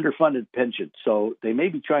very underfunded pension, so they may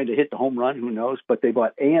be trying to hit the home run. Who knows? But they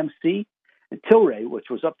bought AMC and Tilray, which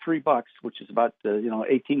was up $3, which is about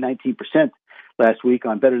 18-19% last week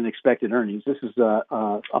on better than expected earnings. This is a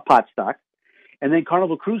pot stock, and then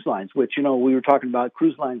Carnival Cruise Lines, which we were talking about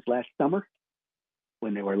cruise lines last summer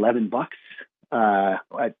when they were $11. By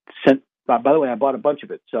the way, I bought a bunch of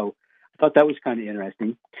it, so I thought that was kind of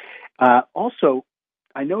interesting. Also,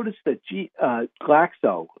 I noticed that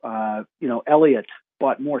Glaxo, Elliott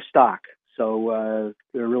bought more stock. So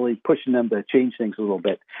they're really pushing them to change things a little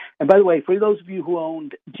bit. And by the way, for those of you who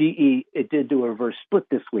owned GE, it did do a reverse split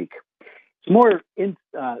this week. It's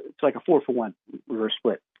like a 4-for-1 reverse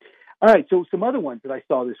split. All right, so some other ones that I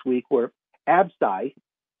saw this week were Absci.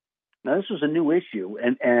 Now, this was a new issue,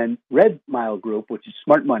 and Red Mile Group, which is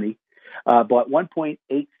smart money, bought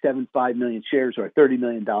 1.875 million shares, or a $30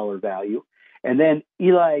 million value. And then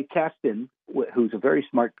Eli Caston, who's a very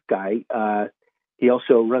smart guy, he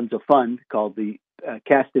also runs a fund called the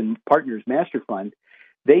Caston Partners Master Fund.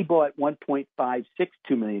 They bought 1.562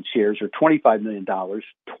 million shares, or $25 million,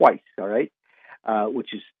 twice, all right,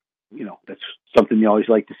 which is, that's something you always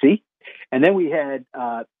like to see. And then we had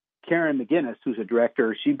Karen McGinnis, who's a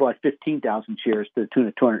director. She bought 15,000 shares to the tune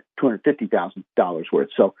of $250,000 worth.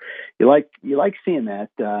 So you like seeing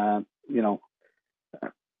that,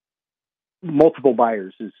 multiple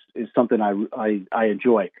buyers is something I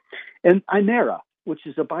enjoy. And Imera, which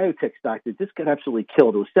is a biotech stock that just got absolutely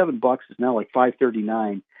killed. It was $7. It's now like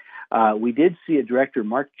 $5.39. We did see a director,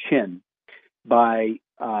 Mark Chin, buy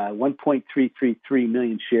 1.333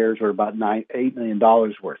 million shares, or about $8 million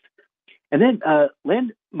worth. And then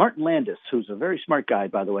Martin Landis, who's a very smart guy,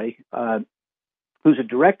 by the way, who's a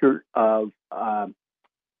director of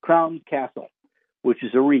Crown Castle, which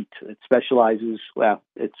is a REIT. It specializes,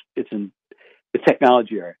 it's in the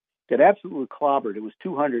technology area. Got absolutely clobbered. It was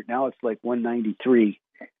 200. Now it's like 193.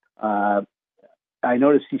 I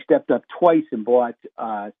noticed he stepped up twice and bought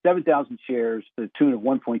 7,000 shares to the tune of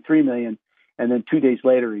 1.3 million. And then 2 days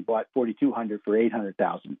later, he bought 4,200 for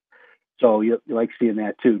 800,000. So you like seeing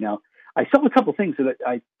that too. Now, I saw a couple things that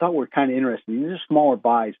I thought were kind of interesting. These are smaller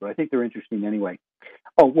buys, but I think they're interesting anyway.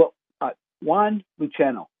 Oh, well, Juan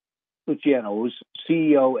Luciano was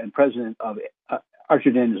CEO and president of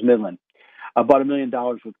Archer Daniels Midland. Bought $1 million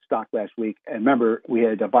worth of stock last week. And remember, we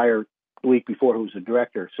had a buyer the week before who was a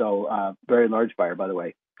director, so very large buyer, by the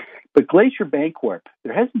way. But Glacier Bancorp,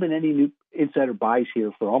 there hasn't been any new insider buys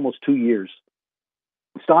here for almost 2 years.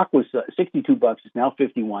 The stock was $62. It's now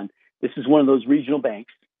 $51. This is one of those regional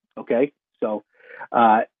banks, okay? So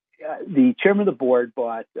the chairman of the board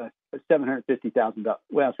bought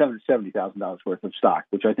 $770,000 worth of stock,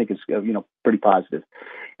 which I think is pretty positive.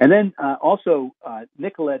 And then also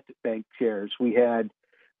Nicolette Bank shares. We had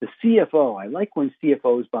the CFO. I like when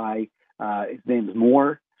CFOs buy. His name is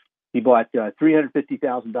Moore. He bought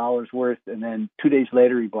 $350,000 worth, and then 2 days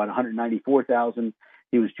later he bought $194,000.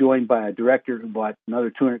 He was joined by a director who bought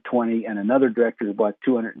another $220, and another director who bought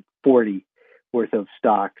 $240 worth of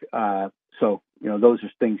stock. So those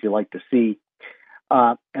are things you like to see.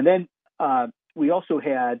 And then we also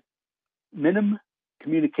had Minim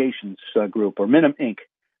Communications Group, or Minim Inc.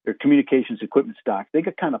 Their communications equipment stock. They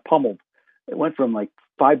got kind of pummeled. It went from like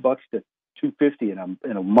 $5 to $250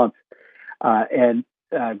 in a month. And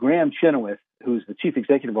Graham Chenoweth, who's the chief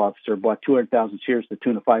executive officer, bought 200,000 shares to the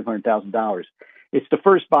tune of $500,000. It's the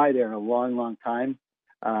first buy there in a long, long time.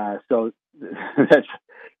 So that's,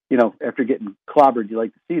 after getting clobbered, you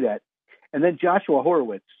like to see that. And then Joshua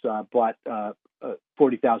Horowitz bought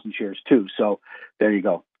 40,000 shares too. So there you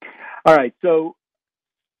go. All right. So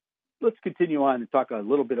let's continue on and talk a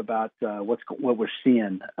little bit about what we're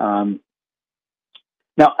seeing. Now,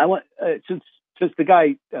 I want since the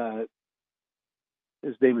guy,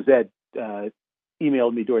 his name is Ed,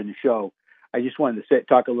 emailed me during the show, I just wanted to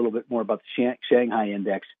talk a little bit more about the Shanghai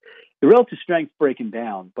Index. The relative strength breaking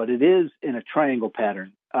down, but it is in a triangle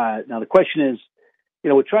pattern. Now, the question is,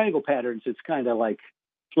 with triangle patterns, it's kind of like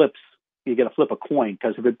flips. You got to flip a coin,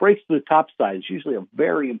 because if it breaks to the top side, it's usually a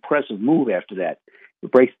very impressive move after that. If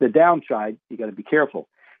it breaks to the downside, you got to be careful.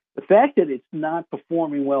 The fact that it's not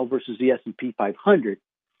performing well versus the S&P 500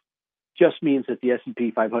 just means that the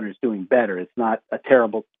S&P 500 is doing better. It's not a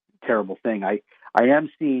terrible, terrible thing. I am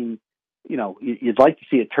seeing, you'd like to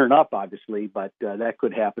see it turn up, obviously, but that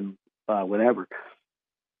could happen whenever.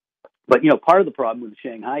 But, part of the problem with the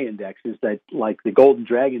Shanghai Index is that, like the Golden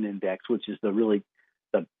Dragon Index, which is the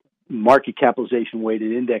market capitalization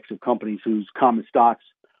weighted index of companies whose common stocks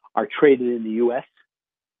are traded in the U.S.,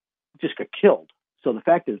 just got killed. So the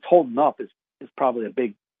fact that it's holding up is probably a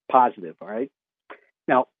big positive. All right.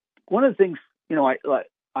 Now, one of the things,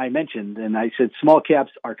 I mentioned, and I said small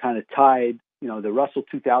caps are kind of tied, the Russell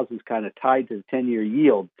 2000 is kind of tied to the 10-year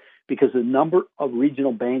yield because the number of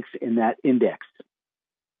regional banks in that index.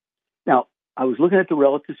 Now, I was looking at the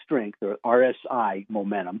relative strength, or RSI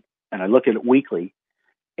momentum, and I look at it weekly.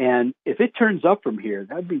 And if it turns up from here,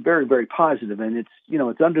 that'd be very, very positive. And it's,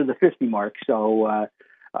 it's under the 50 mark. So,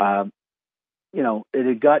 it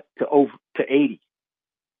had got to 80.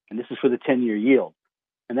 And this is for the 10-year yield.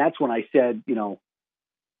 And that's when I said,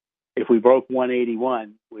 if we broke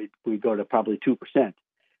 181, we'd go to probably 2%.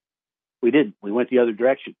 We didn't. We went the other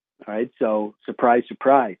direction. All right. So surprise,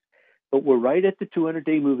 surprise. But we're right at the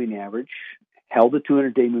 200-day moving average, held the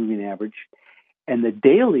 200-day moving average, and the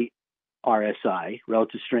daily RSI,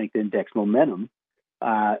 relative strength index momentum,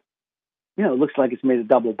 it looks like it's made a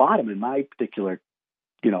double bottom in my particular,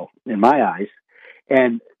 in my eyes.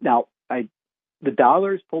 And now the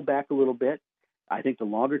dollar's pulled back a little bit. I think the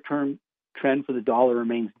longer-term trend for the dollar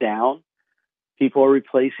remains down. People are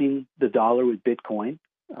replacing the dollar with Bitcoin.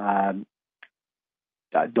 Don't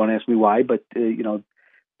ask me why, but,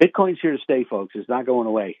 Bitcoin's here to stay, folks. It's not going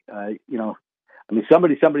away.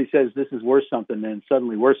 Somebody says this is worth something, and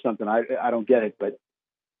suddenly worth something. I don't get it, but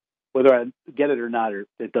whether I get it or not,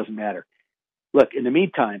 it doesn't matter. Look, in the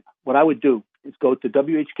meantime, what I would do is go to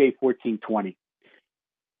WHK 1420.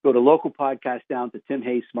 Go to local podcast down to Tim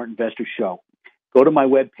Hayes Smart Investor Show. Go to my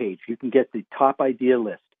webpage. You can get the top idea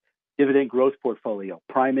list, dividend growth portfolio,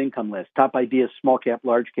 prime income list, top ideas, small cap,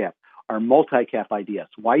 large cap, our multi-cap ideas.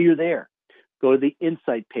 While you're there, go to the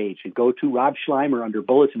Insight page and go to Rob Schleimer under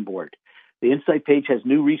Bulletin Board. The Insight page has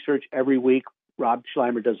new research every week. Rob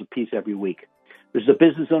Schleimer does a piece every week. There's a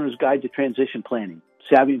Business Owner's Guide to Transition Planning,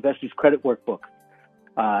 Savvy Investors Credit Workbook,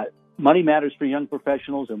 Money Matters for Young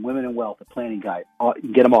Professionals, and Women in Wealth, a planning guide. You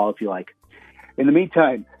can get them all if you like. In the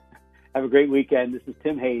meantime, have a great weekend. This is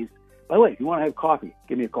Tim Hayes. By the way, if you want to have coffee,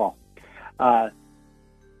 give me a call.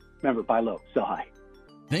 Remember, buy low, sell high.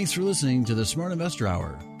 Thanks for listening to the Smart Investor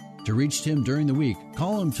Hour. To reach Tim during the week,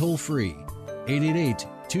 call him toll-free,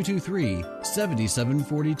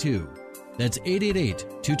 888-223-7742. That's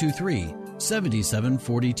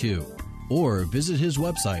 888-223-7742. Or visit his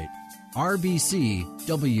website,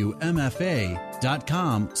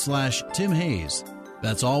 rbcwmfa.com/Tim Hayes.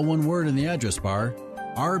 That's all one word in the address bar,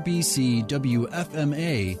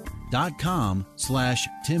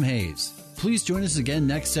 rbcwfma.com/Tim Hayes. Please join us again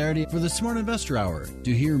next Saturday for the Smart Investor Hour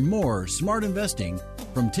to hear more smart investing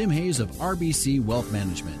from Tim Hayes of RBC Wealth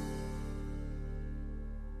Management.